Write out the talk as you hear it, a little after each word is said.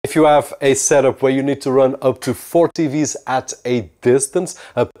If you have a setup where you need to run up to 4 TVs at a distance,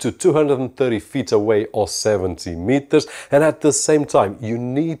 up to 230 feet away or 70 meters, and at the same time you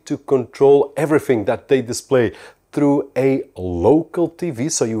need to control everything that they display through a local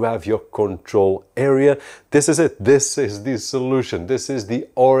TV, so you have your control area, this is it. This is the solution. This is the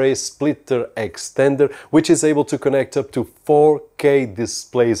OREI splitter extender, which is able to connect up to 4K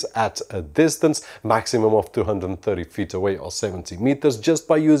displays at a distance, maximum of 230 feet away or 70 meters, just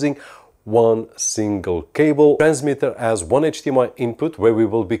by using one single cable. Transmitter has one HDMI input where we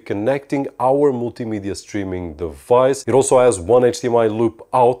will be connecting our multimedia streaming device. It also has one HDMI loop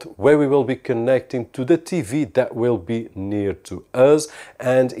out where we will be connecting to the TV that will be near to us,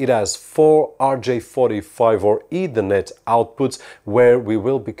 and it has 4 RJ45 or Ethernet outputs where we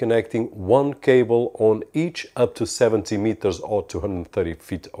will be connecting one cable on each up to 70 meters or 230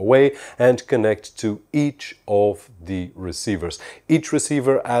 feet away and connect to each of the receivers. Each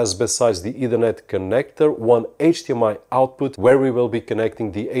receiver has, besides the Ethernet connector, one HDMI output where we will be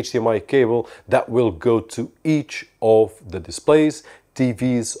connecting the HDMI cable that will go to each of the displays,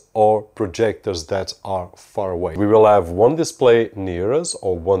 TVs or projectors that are far away. We will have one display near us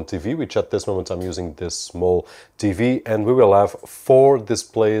or one TV, which at this moment I'm using this small TV, and we will have 4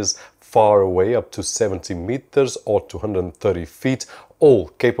 displays far away up to 70 meters or 230 feet, all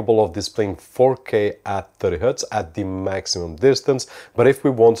capable of displaying 4K at 30 Hz at the maximum distance. But if we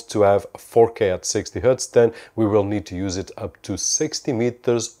want to have 4K at 60 Hz, then we will need to use it up to 60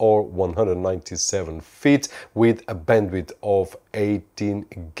 meters or 197 feet with a bandwidth of 18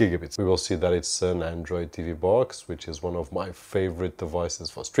 gigabits. We will see that it's an Android TV box, which is one of my favorite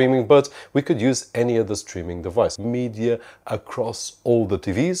devices for streaming, but we could use any other streaming device, media across all the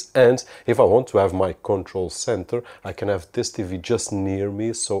TVs. And if I want to have my control center, I can have this TV just near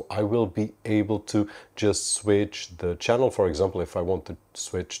me, so I will be able to just switch the channel. For example, if I want to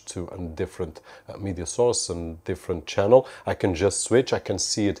switch to a different media source and different channel, I can just switch. I can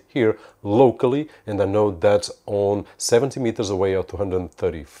see it here locally, and I know that on 70 meters away or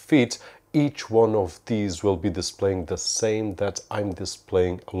 230 feet, each one of these will be displaying the same that I'm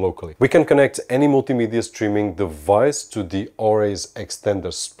displaying locally. We can connect any multimedia streaming device to the OREI's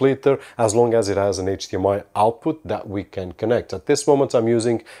extender splitter as long as it has an HDMI output that we can connect. At this moment I'm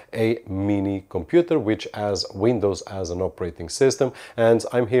using a mini computer which has Windows as an operating system, and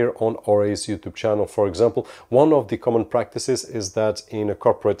I'm here on OREI's YouTube channel. For example, one of the common practices is that in a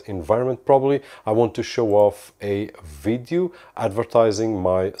corporate environment, probably I want to show off a video advertising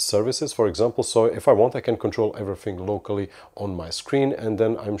my services, for example. So if I want, I can control everything locally on my screen, and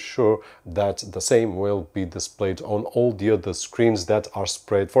then I'm sure that the same will be displayed on all the other screens that are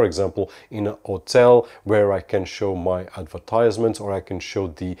spread, for example, in a hotel, where I can show my advertisements or I can show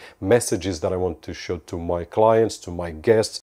the messages that I want to show to my clients, to my guests,